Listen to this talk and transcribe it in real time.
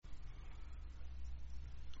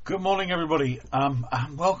Good morning, everybody, and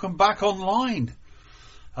welcome back online.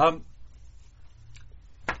 Not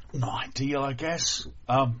ideal, I guess,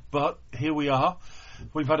 but here we are.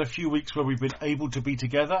 We've had a few weeks where we've been able to be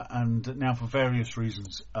together, and now for various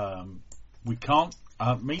reasons we can't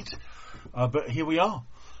meet, but here we are.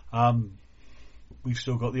 We've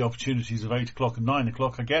still got the opportunities of 8 o'clock and 9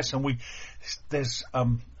 o'clock, I guess, and there's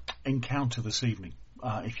encounter this evening.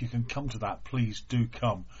 If you can come to that, please do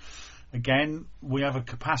come. Again, we have a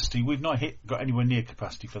capacity. We've not got anywhere near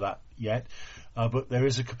capacity for that yet, but there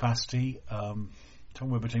is a capacity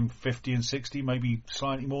somewhere between 50 and 60, maybe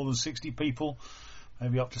slightly more than 60 people,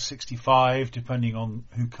 maybe up to 65, depending on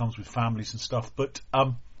who comes with families and stuff. But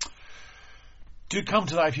do come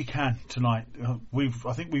to that if you can tonight.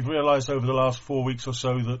 I think we've realised over the last 4 weeks or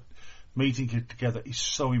so that meeting together is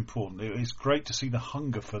so important. It's great to see the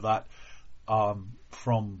hunger for that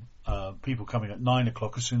from people coming at 9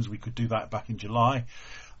 o'clock, as soon as we could do that back in July,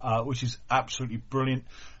 which is absolutely brilliant.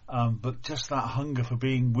 But just that hunger for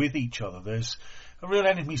being with each other. There's a real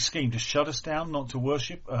enemy scheme to shut us down, not to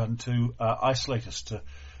worship, and to isolate us, to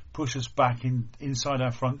push us back inside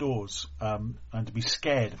our front doors, and to be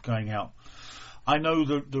scared of going out. I know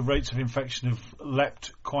the rates of infection have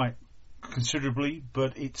leapt quite considerably,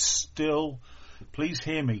 but it's still, please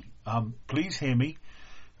hear me,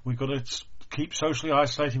 we've got to keep socially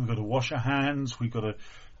isolating, we've got to wash our hands, we've got to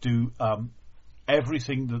do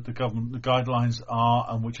everything that the government, the guidelines are,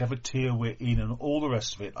 and whichever tier we're in and all the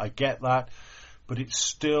rest of it. I get that, but it's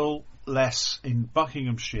still less in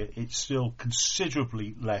Buckinghamshire. It's still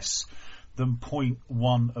considerably less than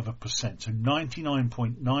 0.1%. So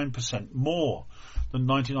 99.9%, more than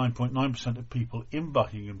 99.9% of people in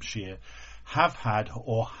Buckinghamshire have had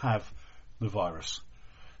or have the virus.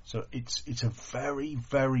 So it's a very,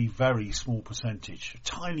 very, very small percentage,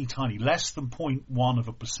 tiny, less than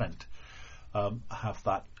 0.1%, have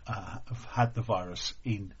had the virus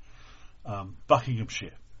in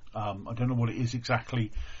Buckinghamshire. I don't know what it is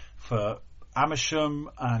exactly for Amersham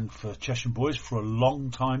and for Cheshire Boys. For a long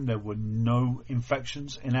time there were no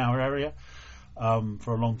infections in our area,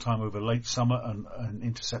 for a long time over late summer and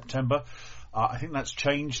into September. I think that's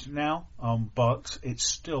changed now, but it's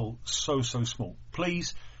still so small.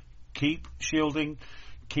 Please keep shielding,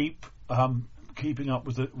 keep keeping up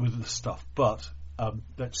with the stuff, but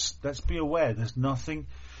let's be aware. There's nothing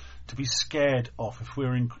to be scared of. If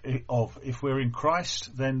we're in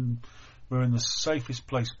Christ, then we're in the safest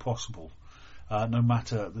place possible, no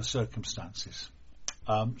matter the circumstances.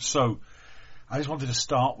 So I just wanted to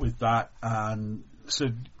start with that, and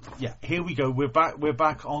so yeah, here we go. We're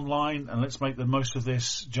back online, and let's make the most of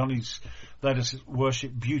this. Johnny's led us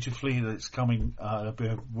worship beautifully. That it's coming a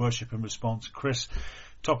bit of worship and response. Chris,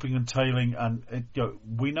 topping and tailing, and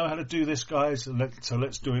we know how to do this, guys. So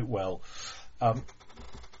let's do it well.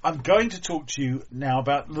 I'm going to talk to you now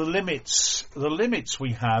about the limits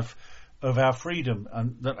we have of our freedom,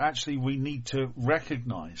 and that actually we need to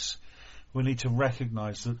recognise. We need to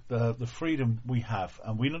recognise that the freedom we have,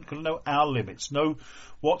 and we're not going to know our limits, know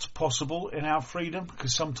what's possible in our freedom,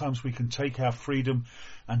 because sometimes we can take our freedom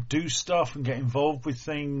and do stuff and get involved with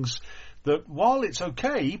things that, while it's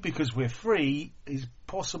okay because we're free, is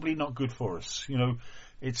possibly not good for us.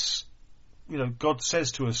 God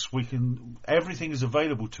says to us, everything is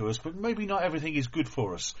available to us, but maybe not everything is good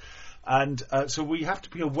for us. And so we have to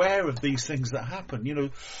be aware of these things that happen.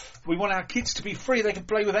 We want our kids to be free. They can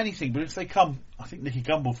play with anything. But if they come, I think Nicky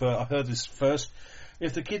Gumbel, I heard this first,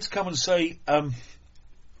 if the kids come and say, Mum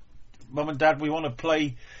and Dad, we want to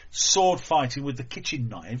play sword fighting with the kitchen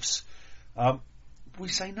knives, we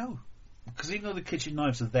say no. Because even though the kitchen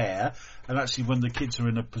knives are there, and actually when the kids are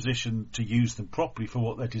in a position to use them properly for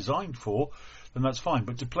what they're designed for, then that's fine.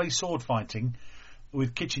 But to play sword fighting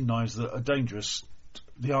with kitchen knives that are dangerous,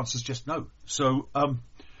 the answer is just no. So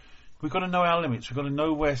we've got to know our limits. We've got to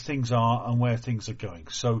know where things are and where things are going.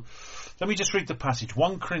 So let me just read the passage.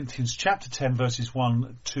 1 Corinthians chapter 10, verses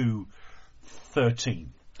 1 to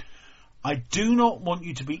 13. I do not want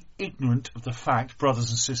you to be ignorant of the fact,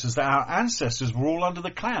 brothers and sisters, that our ancestors were all under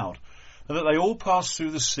the cloud, and that they all passed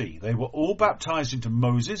through the sea. They were all baptized into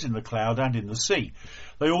Moses in the cloud and in the sea.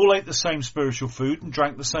 They all ate the same spiritual food and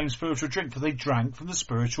drank the same spiritual drink, for they drank from the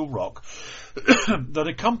spiritual rock that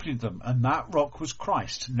accompanied them, and that rock was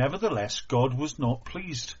Christ. Nevertheless, God was not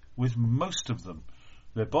pleased with most of them.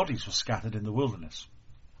 Their bodies were scattered in the wilderness.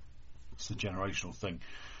 It's the generational thing.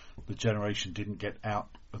 The generation didn't get out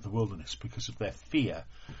of the wilderness because of their fear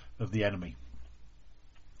of the enemy.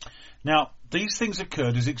 Now, these things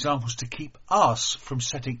occurred as examples to keep us from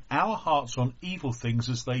setting our hearts on evil things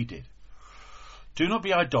as they did. Do not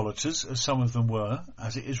be idolaters, as some of them were.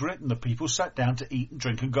 As it is written, the people sat down to eat and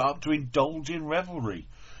drink and got up to indulge in revelry.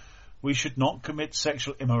 We should not commit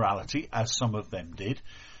sexual immorality, as some of them did.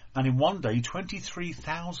 And in one day,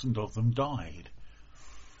 23,000 of them died.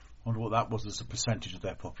 I wonder what that was as a percentage of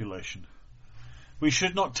their population. We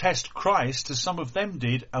should not test Christ, as some of them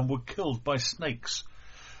did, and were killed by snakes.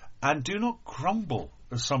 And do not grumble,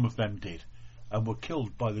 as some of them did, and were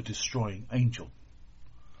killed by the destroying angel.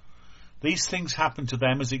 These things happened to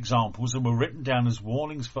them as examples, and were written down as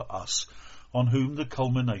warnings for us, on whom the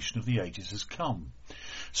culmination of the ages has come.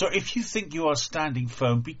 So if you think you are standing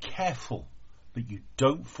firm, be careful that you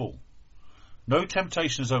don't fall. No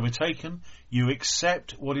temptation has overtaken you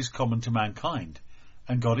except what is common to mankind.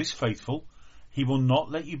 And God is faithful. He will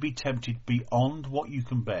not let you be tempted beyond what you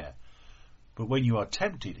can bear. But when you are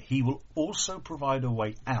tempted, he will also provide a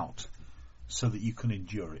way out so that you can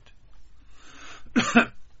endure it.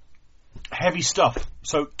 Heavy stuff.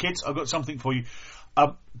 So, kids, I've got something for you.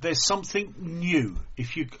 There's something new.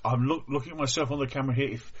 I'm looking at myself on the camera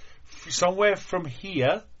here. If somewhere from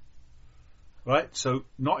here, right? So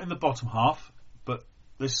not in the bottom half, but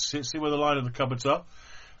let's see where the line of the cupboards are.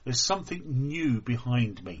 There's something new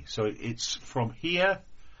behind me. So it's from here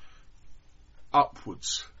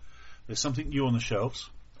upwards. There's something new on the shelves.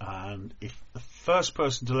 And if the first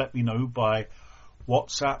person to let me know by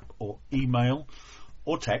WhatsApp or email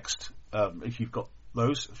or text, if you've got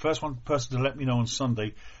those, first person to let me know on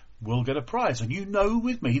Sunday will get a prize. And you know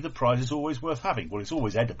with me the prize is always worth having. Well, it's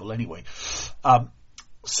always edible anyway.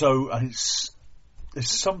 There's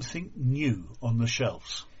something new on the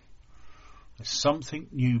shelves. There's something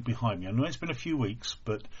new behind me. I know it's been a few weeks,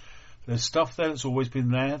 but there's stuff there that's always been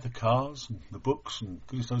there, the cars and the books and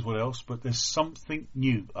goodness knows what else, but there's something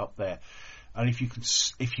new up there. And if you can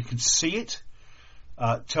see it,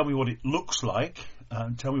 tell me what it looks like,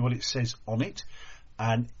 and tell me what it says on it.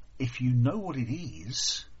 And if you know what it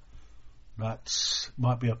is, that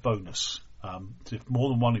might be a bonus. So if more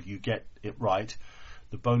than one of you get it right,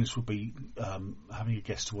 the bonus will be having a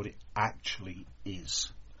guess to what it actually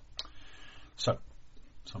is. So,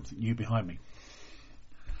 something new behind me.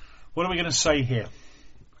 What are we going to say here?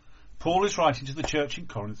 Paul is writing to the church in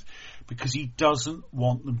Corinth because he doesn't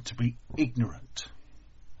want them to be ignorant.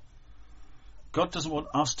 God doesn't want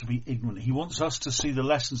us to be ignorant. He wants us to see the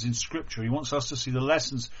lessons in Scripture. He wants us to see the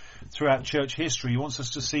lessons throughout church history. He wants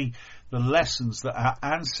us to see the lessons that our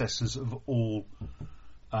ancestors have all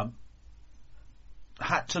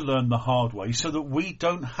had to learn the hard way so that we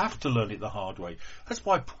don't have to learn it the hard way. That's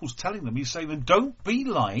why Paul's telling them. He's saying them, don't be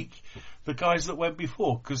like the guys that went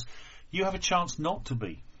before, because you have a chance not to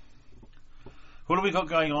be. What have we got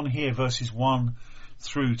going on here, verses 1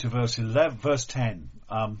 through to verse 10?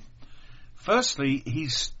 Firstly,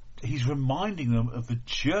 he's reminding them of the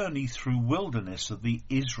journey through wilderness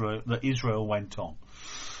that Israel went on.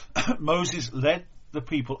 Moses led the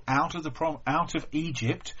people out of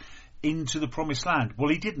Egypt into the promised land. Well,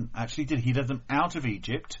 he didn't actually, did he? He led them out of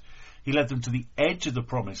Egypt. He led them to the edge of the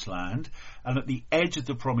promised land, and at the edge of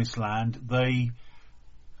the promised land, they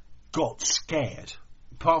got scared.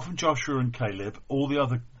 Apart from Joshua and Caleb, all the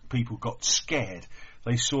other people got scared.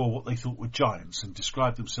 They saw what they thought were giants and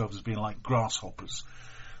described themselves as being like grasshoppers.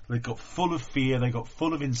 They got full of fear, they got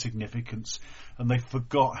full of insignificance, and they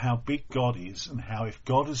forgot how big God is and how if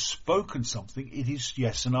God has spoken something, it is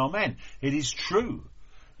yes and amen. It is true.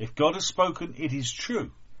 If God has spoken, it is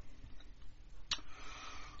true.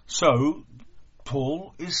 So,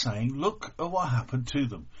 Paul is saying, look at what happened to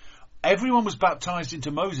them. Everyone was baptized into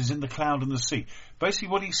Moses in the cloud and the sea. Basically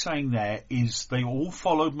what he's saying there is they all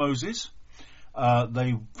followed Moses.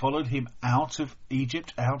 They followed him out of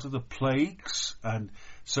Egypt, out of the plagues, and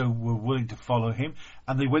so were willing to follow him.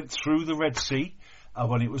 And they went through the Red Sea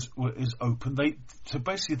when it was open. They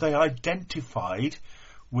identified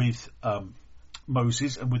with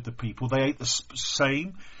Moses and with the people. They ate the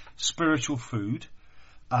same spiritual food.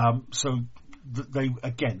 They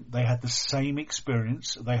had the same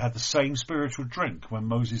experience. They had the same spiritual drink when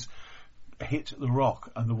Moses hit the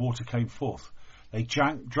rock and the water came forth. They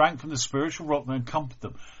drank from the spiritual rock that encompassed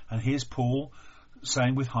them. And here's Paul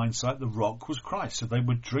saying with hindsight, the rock was Christ. So they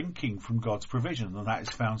were drinking from God's provision, and that is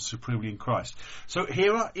found supremely in Christ. So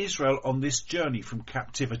here are Israel on this journey from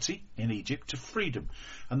captivity in Egypt to freedom.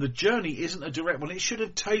 And the journey isn't a direct one. It should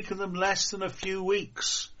have taken them less than a few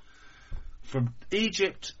weeks. From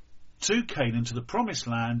Egypt to Canaan, to the promised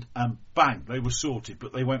land, and bang, they were sorted.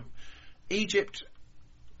 But they went Egypt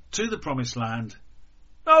to the promised land.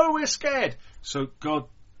 No, we're scared. So God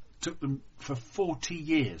took them for 40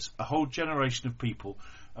 years, a whole generation of people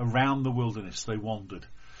around the wilderness. They wandered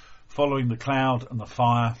following the cloud and the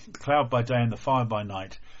fire, the cloud by day and the fire by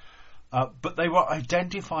night. But they were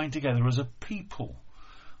identifying together as a people.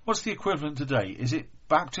 What's the equivalent today? Is it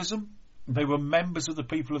baptism? They were members of the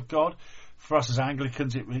people of God. For us as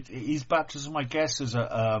Anglicans, it is baptism, I guess,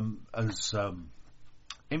 as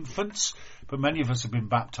infants. But many of us have been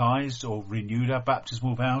baptized or renewed our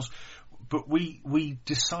baptismal vows. But we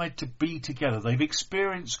decide to be together. They've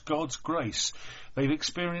experienced God's grace. They've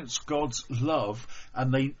experienced God's love,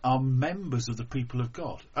 and they are members of the people of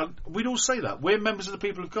God. And we'd all say that. We're members of the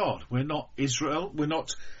people of God. We're not Israel. We're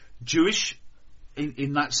not Jewish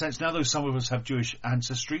in that sense now, though some of us have Jewish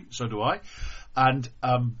ancestry. So do I. And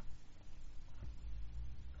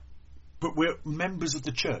but we're members of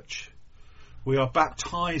the church. We are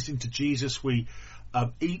baptized into Jesus. We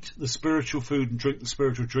eat the spiritual food and drink the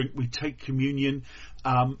spiritual drink. We take communion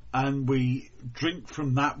and we drink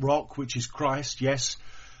from that rock, which is Christ, yes.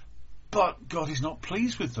 But God is not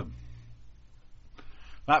pleased with them.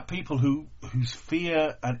 That people whose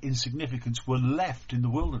fear and insignificance were left in the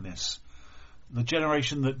wilderness. The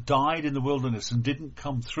generation that died in the wilderness and didn't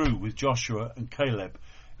come through with Joshua and Caleb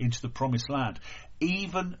into the promised land.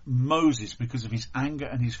 Even Moses, because of his anger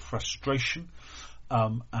and his frustration,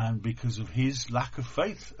 and because of his lack of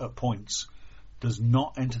faith at points, does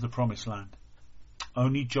not enter the promised land.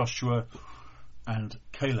 Only Joshua and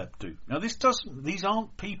Caleb do. Now these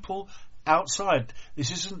aren't people outside.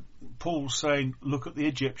 This isn't Paul saying, look at the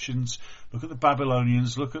Egyptians, look at the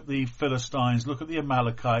Babylonians, look at the Philistines, look at the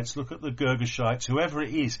Amalekites, look at the Girgashites, whoever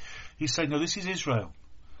it is. He's saying, no, this is Israel.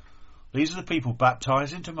 These are the people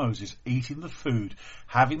baptized into Moses, eating the food,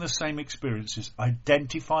 having the same experiences,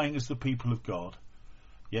 identifying as the people of God.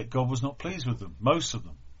 Yet God was not pleased with them, most of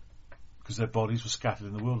them, because their bodies were scattered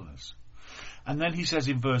in the wilderness. And then he says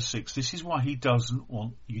in verse 6, this is why he doesn't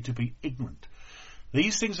want you to be ignorant.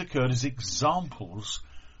 These things occurred as examples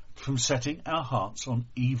from setting our hearts on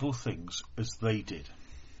evil things as they did.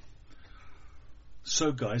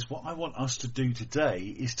 So guys, what I want us to do today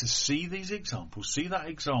is to see these examples, see that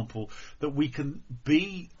example that we can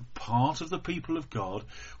be part of the people of God,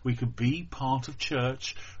 we can be part of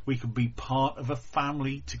church, we can be part of a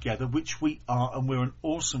family together, which we are, and we're an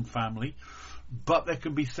awesome family, but there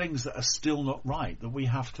can be things that are still not right, that we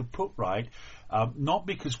have to put right, not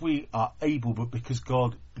because we are able, but because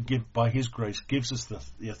God, by his grace, gives us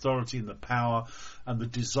the authority and the power and the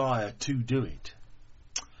desire to do it.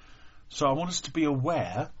 So I want us to be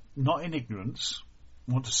aware, not in ignorance.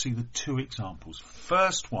 I want to see the two examples.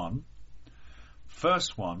 First one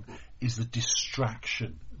is the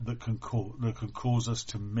distraction that can cause us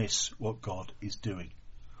to miss what God is doing.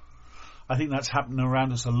 I think that's happening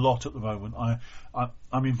around us a lot at the moment.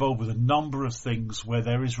 I'm involved with a number of things where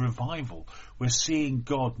there is revival. We're seeing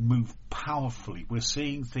God move powerfully. We're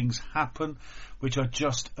seeing things happen which are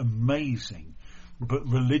just amazing. But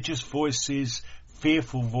religious voices,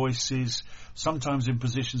 fearful voices, sometimes in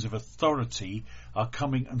positions of authority, are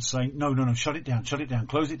coming and saying, no, shut it down,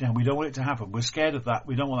 close it down, we don't want it to happen, we're scared of that,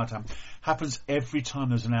 we don't want that to happen. Happens every time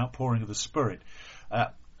there's an outpouring of the Spirit.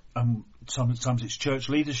 Sometimes it's church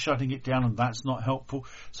leaders shutting it down, and that's not helpful.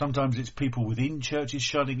 Sometimes it's people within churches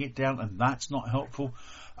shutting it down, and that's not helpful.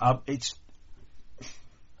 It's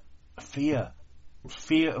fear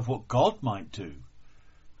of what God might do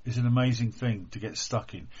is an amazing thing to get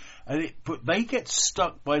stuck in. But they get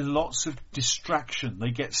stuck by lots of distraction.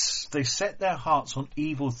 They set their hearts on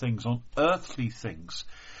evil things, on earthly things.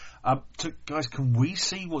 Guys, can we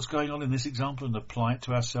see what's going on in this example and apply it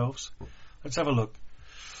to ourselves? Let's have a look.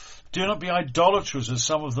 Do not be idolaters as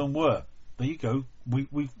some of them were. There you go.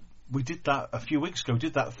 We did that a few weeks ago. We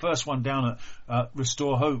did that first one down at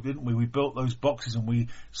Restore Hope, didn't we? We built those boxes and we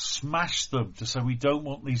smashed them to say we don't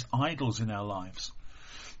want these idols in our lives.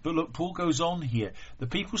 But look, Paul goes on here. The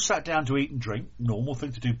people sat down to eat and drink, normal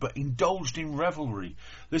thing to do, but indulged in revelry.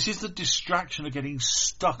 This is the distraction of getting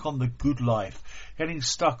stuck on the good life, getting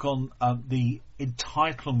stuck on the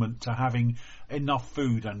entitlement to having enough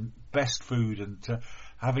food and best food and to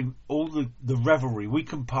having all the revelry. We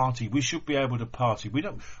can party. We should be able to party. We're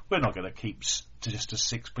not going to keep just to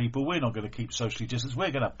 6 people. We're not going to keep socially distanced. We're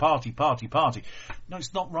going to party. No,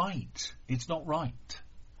 it's not right. It's not right.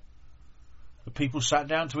 The people sat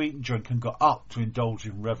down to eat and drink and got up to indulge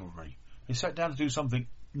in revelry. They sat down to do something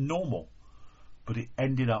normal, but it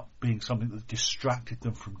ended up being something that distracted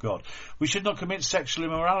them from God. We should not commit sexual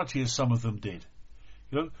immorality as some of them did.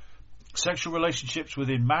 Sexual relationships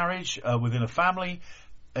within marriage, within a family,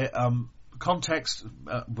 context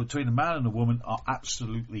between a man and a woman are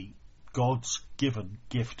absolutely God's given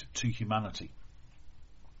gift to humanity.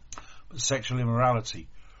 But sexual immorality,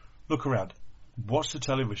 look around. Watch the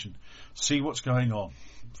television. See what's going on.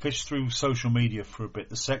 Fish through social media for a bit.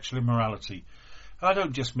 The sexual immorality. And I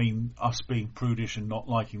don't just mean us being prudish and not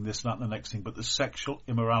liking this, that and the next thing, but the sexual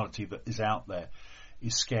immorality that is out there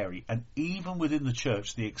is scary. And even within the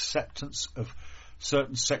church, the acceptance of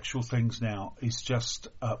certain sexual things now is just,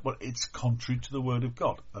 it's contrary to the Word of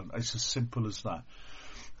God. And it's as simple as that.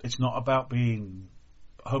 It's not about being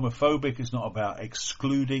homophobic. It's not about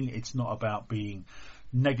excluding. It's not about being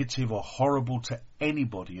negative or horrible to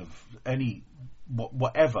anybody of any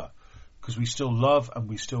whatever, because we still love and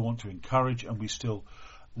we still want to encourage and we still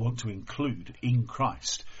want to include in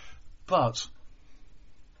Christ. But,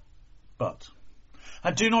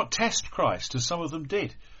 and do not test Christ as some of them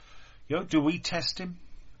did. Do we test him?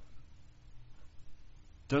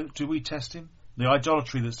 Do we test him? The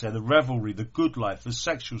idolatry that's there, the revelry, the good life, the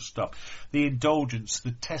sexual stuff, the indulgence,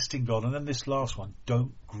 the testing God, and then this last one,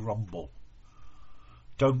 don't grumble.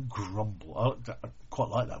 Don't grumble. I quite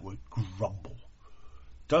like that word, grumble.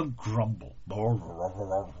 Don't grumble.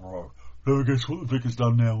 Never guess what the vicar's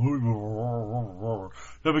done now.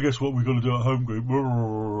 Never guess what we're going to do at home group.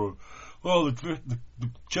 Well, the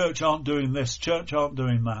church aren't doing this, church aren't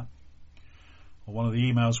doing that. Or one of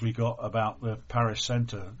the emails we got about the parish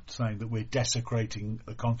centre saying that we're desecrating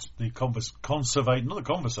the conservation, not the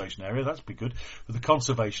conversation area, that'd be good, but the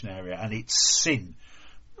conservation area, and it's sin.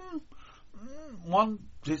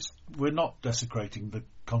 We're not desecrating the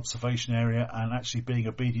conservation area and actually being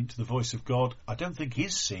obedient to the voice of God. I don't think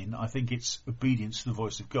is sin. I think it's obedience to the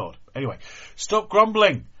voice of God. Anyway, stop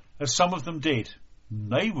grumbling, as some of them did.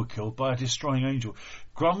 They were killed by a destroying angel.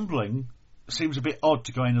 Grumbling seems a bit odd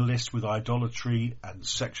to go in a list with idolatry and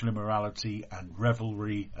sexual immorality and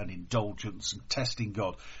revelry and indulgence and testing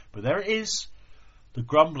God. But there it is. The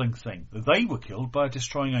grumbling thing. They were killed by a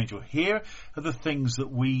destroying angel. Here are the things that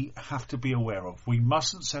we have to be aware of. We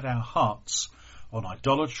mustn't set our hearts on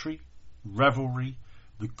idolatry, revelry,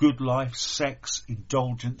 the good life, sex,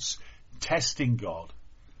 indulgence, testing God,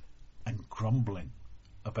 and grumbling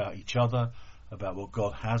about each other, about what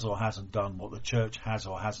God has or hasn't done, what the church has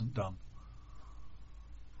or hasn't done.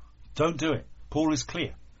 Don't do it. Paul is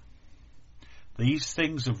clear. These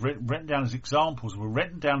things are written down as examples, were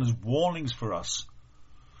written down as warnings for us,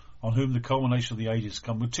 on whom the culmination of the ages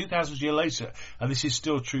come. We're 2,000 years later, and this is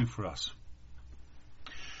still true for us.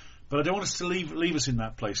 But I don't want us to leave us in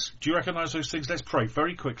that place. Do you recognise those things? Let's pray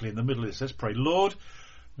very quickly in the middle of this. Let's pray. Lord,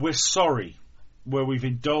 we're sorry where we've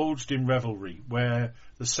indulged in revelry, where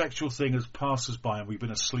the sexual thing has passed us by and we've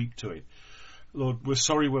been asleep to it. Lord, we're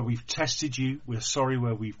sorry where we've tested you. We're sorry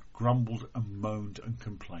where we've grumbled and moaned and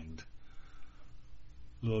complained.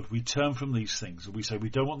 Lord, we turn from these things and we say we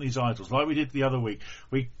don't want these idols. Like we did the other week,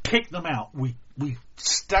 we kick them out. We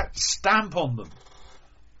stamp on them.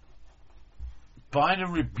 Bind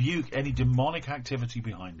and rebuke any demonic activity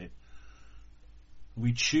behind it.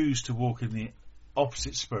 We choose to walk in the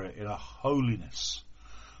opposite spirit, in a holiness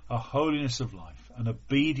of life, an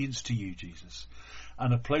obedience to you, Jesus,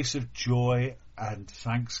 and a place of joy and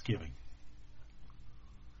thanksgiving.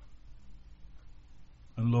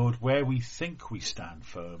 And Lord, where we think we stand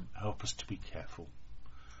firm, help us to be careful.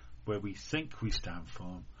 Where we think we stand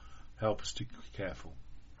firm, help us to be careful.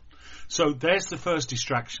 So there's the first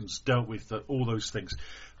distractions dealt with, all those things.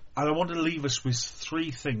 And I want to leave us with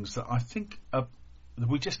three things that I think that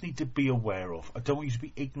we just need to be aware of. I don't want you to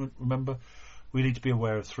be ignorant, remember. We need to be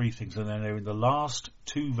aware of three things, and then they're in the last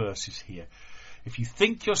two verses here. If you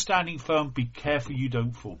think you're standing firm, be careful you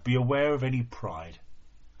don't fall. Be aware of any pride.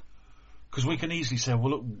 Because we can easily say,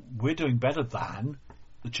 well, look, we're doing better than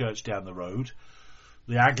the church down the road,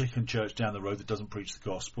 the Anglican church down the road that doesn't preach the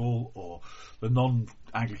gospel, or the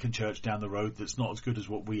non-Anglican church down the road that's not as good as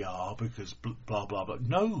what we are because blah, blah, blah.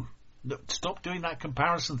 No, stop doing that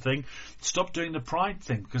comparison thing. Stop doing the pride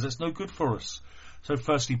thing, because it's no good for us. So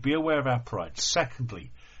firstly, be aware of our pride.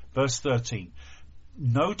 Secondly, verse 13,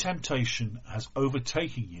 no temptation has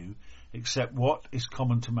overtaken you except what is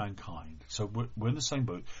common to mankind. So we're in the same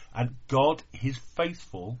boat. And God is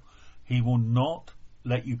faithful. He will not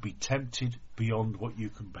let you be tempted beyond what you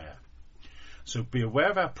can bear. So be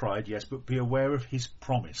aware of our pride, yes, but be aware of his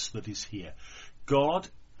promise that is here. God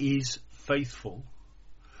is faithful,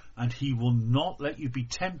 and he will not let you be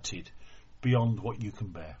tempted beyond what you can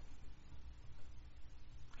bear.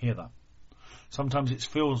 Hear that? Sometimes it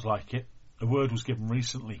feels like it. A word was given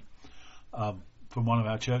recently from one of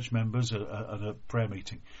our church members at a prayer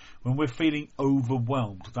meeting. When we're feeling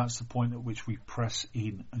overwhelmed, that's the point at which we press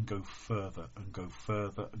in and go further and go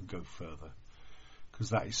further and go further. Because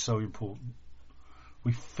that is so important.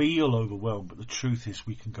 We feel overwhelmed, but the truth is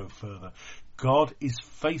we can go further. God is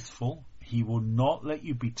faithful. He will not let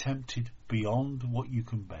you be tempted beyond what you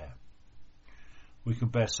can bear. We can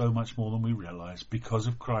bear so much more than we realise because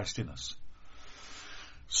of Christ in us.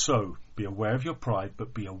 So, be aware of your pride,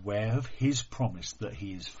 but be aware of his promise that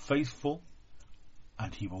he is faithful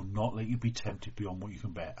and he will not let you be tempted beyond what you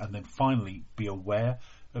can bear. And then finally, be aware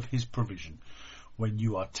of his provision. When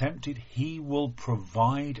you are tempted, he will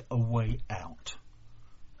provide a way out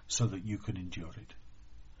so that you can endure it.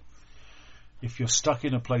 If you're stuck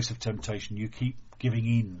in a place of temptation, you keep giving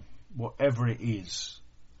in, whatever it is,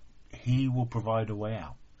 he will provide a way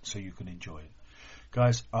out so you can enjoy it.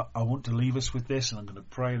 Guys, I want to leave us with this, and I'm going to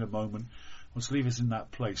pray in a moment. I want to leave us in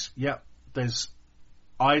that place. Yeah, there's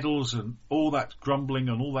idols and all that grumbling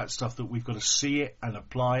and all that stuff that we've got to see it and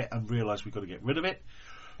apply it and realise we've got to get rid of it.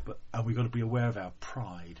 And we've got to be aware of our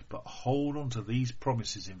pride. But hold on to these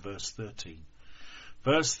promises in verse 13.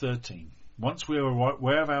 Verse 13. Once we are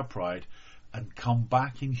aware of our pride and come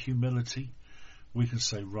back in humility, we can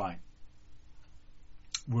say, right,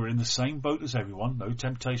 we're in the same boat as everyone. No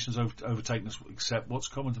temptations overtaken us except what's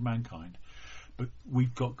common to mankind. But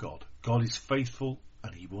we've got God. God is faithful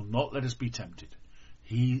and he will not let us be tempted.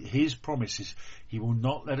 His promise is he will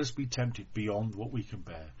not let us be tempted beyond what we can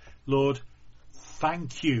bear. Lord,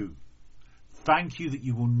 thank you. Thank you that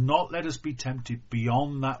you will not let us be tempted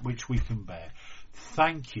beyond that which we can bear.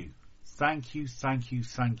 Thank you. Thank you, thank you,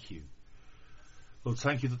 thank you. Lord,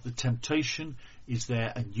 thank you that the temptation is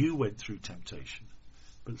there and you went through temptation.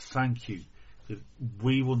 But thank you that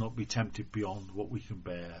we will not be tempted beyond what we can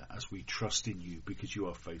bear as we trust in you because you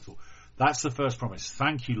are faithful. That's the first promise.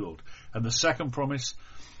 Thank you, Lord. And the second promise,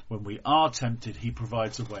 when we are tempted, he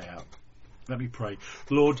provides a way out. Let me pray.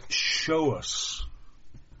 Lord, show us,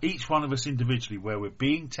 each one of us individually, where we're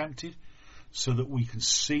being tempted so that we can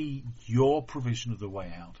see your provision of the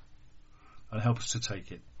way out and help us to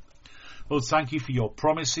take it. Lord, thank you for your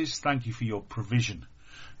promises. Thank you for your provision.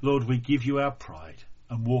 Lord, we give you our pride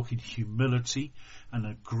and walk in humility and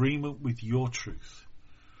agreement with your truth.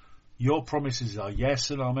 Your promises are yes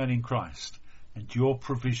and amen in Christ, and your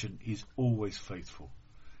provision is always faithful.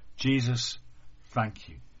 Jesus, thank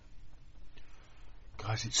you.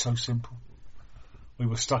 Guys, it's so simple. We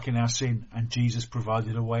were stuck in our sin, and Jesus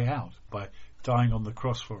provided a way out by dying on the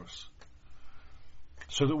cross for us,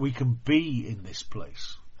 so that we can be in this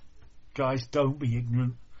place. Guys, don't be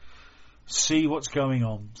ignorant. See what's going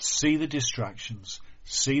on. See the distractions.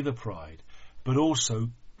 See the pride. But also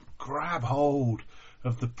grab hold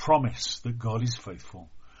of the promise that God is faithful.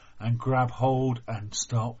 And grab hold and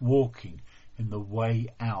start walking in the way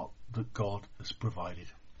out that God has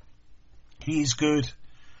provided. He is good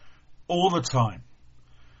all the time.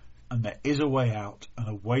 And there is a way out and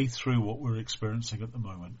a way through what we're experiencing at the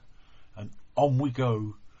moment. And on we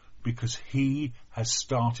go, because he has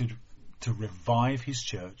started to revive his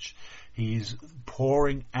church. He is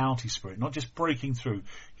pouring out his Spirit, not just breaking through.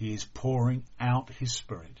 He is pouring out his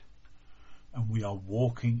Spirit. And we are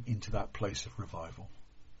walking into that place of revival.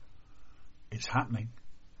 It's happening.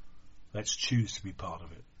 Let's choose to be part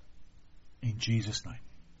of it. In Jesus' name.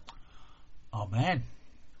 Amen.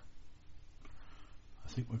 I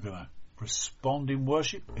think we're going to respond in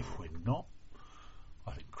worship. If we're not,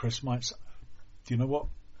 I think Chris might say, do you know what?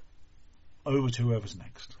 Over to whoever's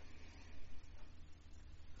next.